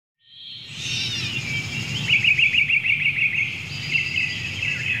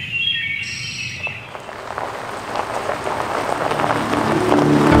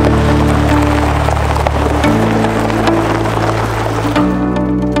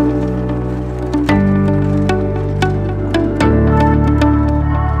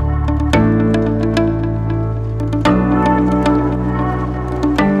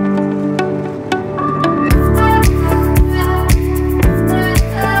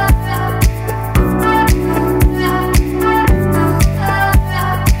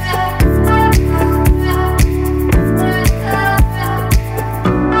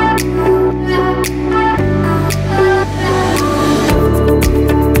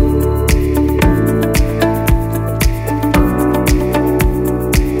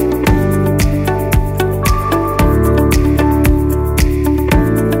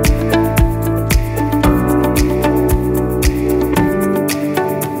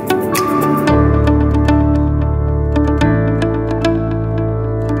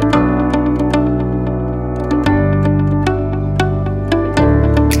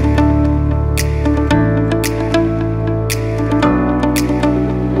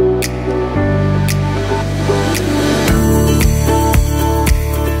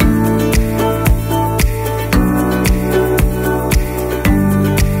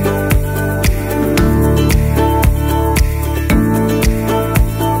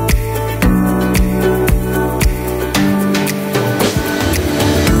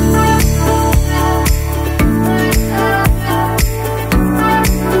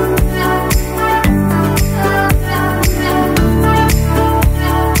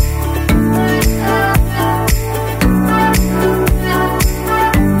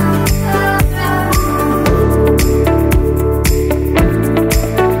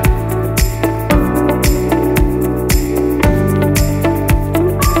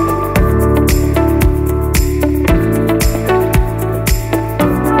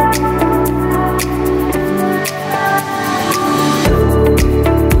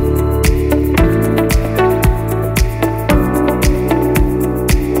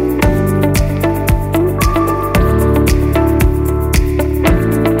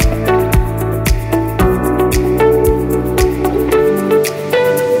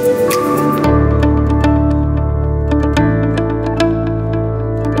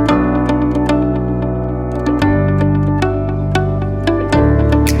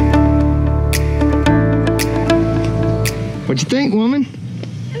What you think, woman?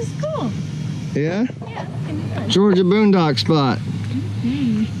 It was cool. Yeah? Yeah, it was fun. Georgia boondock spot.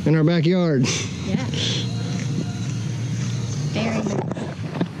 In our backyard. Yeah. Very nice.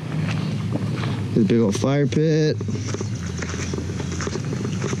 There's a big old fire pit.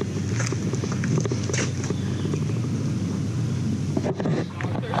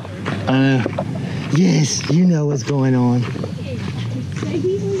 Yes, you know what's going on.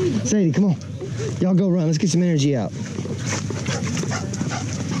 Sadie, come on. Y'all go run. Let's get some energy out.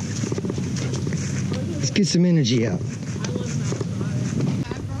 Let's get some energy out.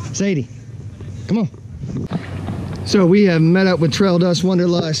 Sadie, come on. So we have met up with Trail Dust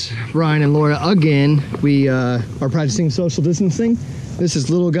Wanderlust, Ryan and Laura again. We are practicing social distancing. This is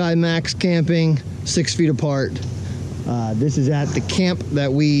little guy Max camping, 6 feet apart. This is at the camp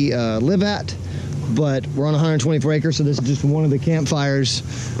that we live at, but we're on 124 acres, so this is just one of the campfires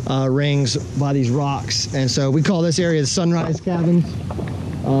rings by these rocks. And so we call this area the Sunrise Cabins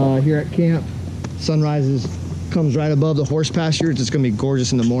here at camp. Sunrise comes right above the horse pastures. It's gonna be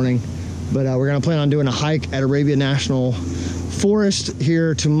gorgeous in the morning. But we're gonna plan on doing a hike at Arabia National Forest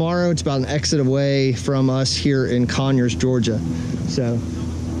here tomorrow. It's about an exit away from us here in Conyers, Georgia. So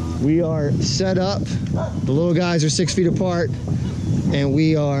we are set up. The little guys are 6 feet apart, and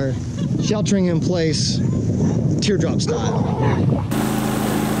we are sheltering in place, teardrop style.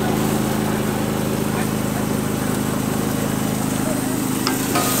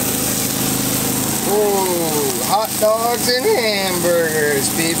 Oh, hot dogs and hamburgers,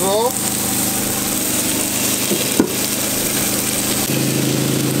 people.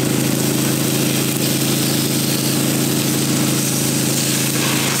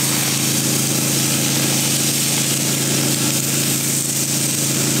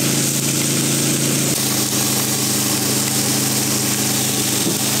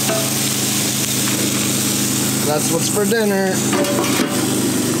 That's what's for dinner. So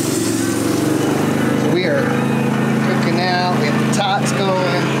we are cooking out. We have the tots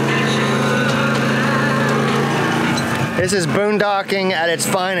going. This is boondocking at its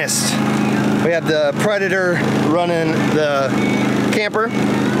finest. We have the Predator running the camper,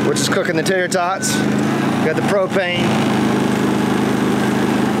 which is cooking the tater tots. We got the propane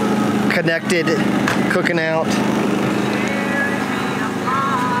connected, cooking out.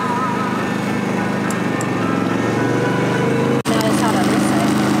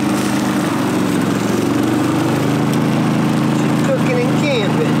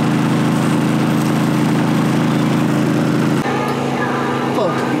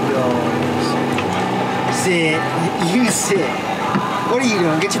 Sit. You sit. What are you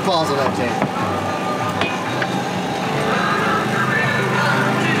doing? Get your paws on that thing.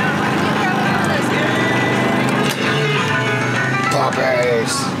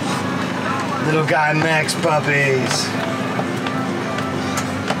 Puppies. Little guy Max puppies.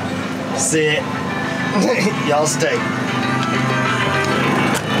 Sit. Y'all stay.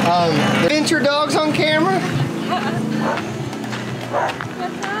 Adventure dogs on camera?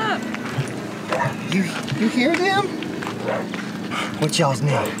 What's up? You hear them? What's y'all's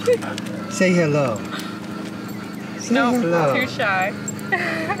name? Say hello. Say hello. Too shy.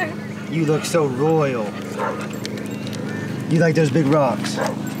 You look so royal. You like those big rocks?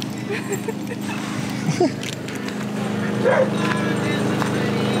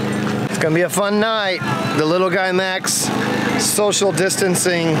 It's gonna be a fun night. The little guy Max social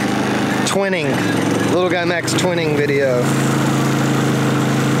distancing twinning. Little guy Max twinning video.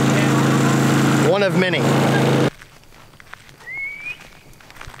 One of many.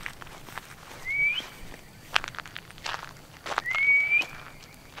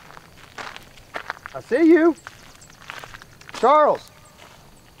 I see you. Charles.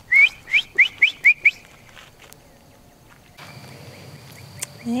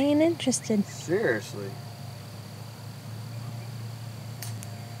 I ain't interested. Seriously.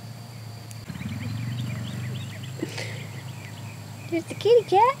 Here's the kitty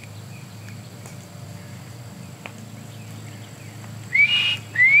cat.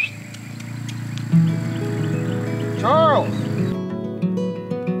 Charles!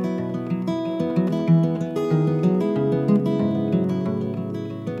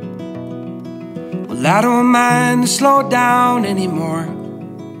 Well, I don't mind to slow down anymore.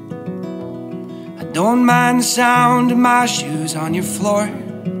 I don't mind the sound of my shoes on your floor.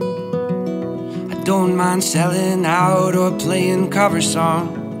 I don't mind selling out or playing cover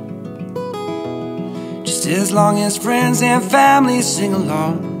song, just as long as friends and family sing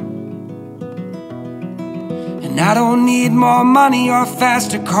along. And I don't need more money or a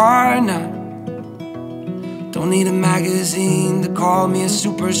faster car, no. Don't need a magazine to call me a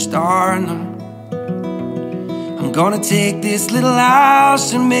superstar, no. I'm gonna take this little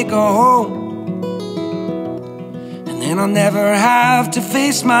house and make a home, and then I'll never have to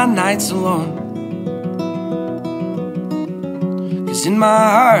face my nights alone. 'Cause in my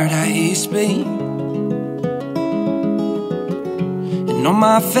heart I hear you speak, and on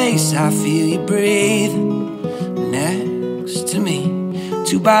my face I feel you breathe next to me.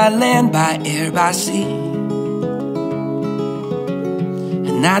 Two by land, by air, by sea,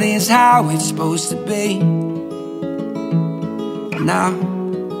 and that is how it's supposed to be. Now,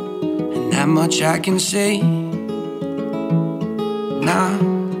 and that much I can say now.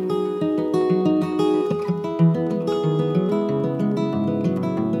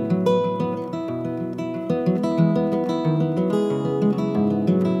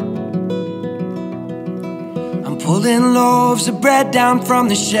 I'm pulling loaves of bread down from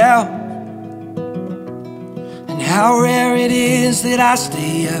the shelf, and how rare it is that I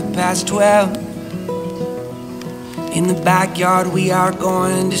stay up past 12. In the backyard we are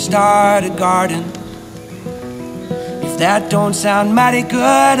going to start a garden. If that don't sound mighty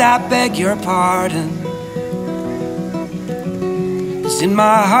good, I beg your pardon. 'Cause in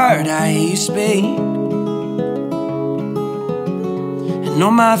my heart I hear you speak, and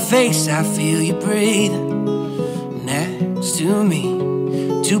on my face I feel you breathe next to me.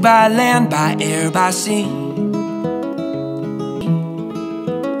 Two by land, by air, by sea.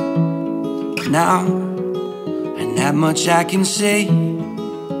 Now, and that much I can say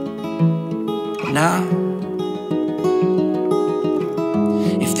now.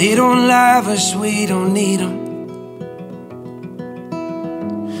 If they don't love us, we don't need them.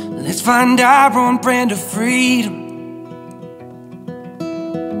 Let's find our own brand of freedom.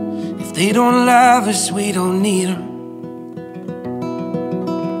 If they don't love us, we don't need them.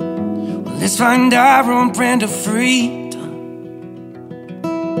 Let's find our own brand of freedom.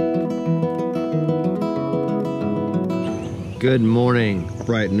 Good morning,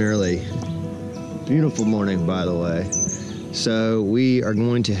 bright and early. Beautiful morning, by the way. So we are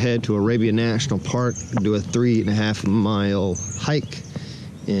going to head to Arabia National Park, do a 3.5 mile hike,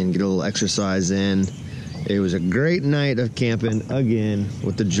 and get a little exercise in. It was a great night of camping again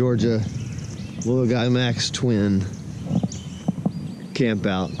with the Georgia Little Guy Max twin camp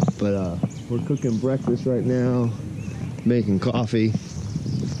out. But we're cooking breakfast right now, making coffee,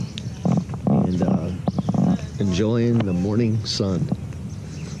 and enjoying the morning sun.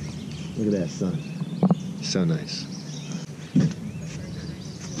 Look at that sun. So nice.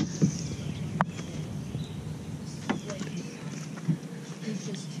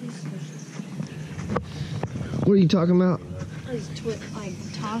 What are you talking about? I was like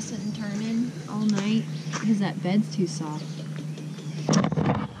tossing and turning all night because that bed's too soft.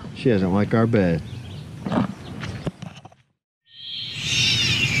 She doesn't like our bed.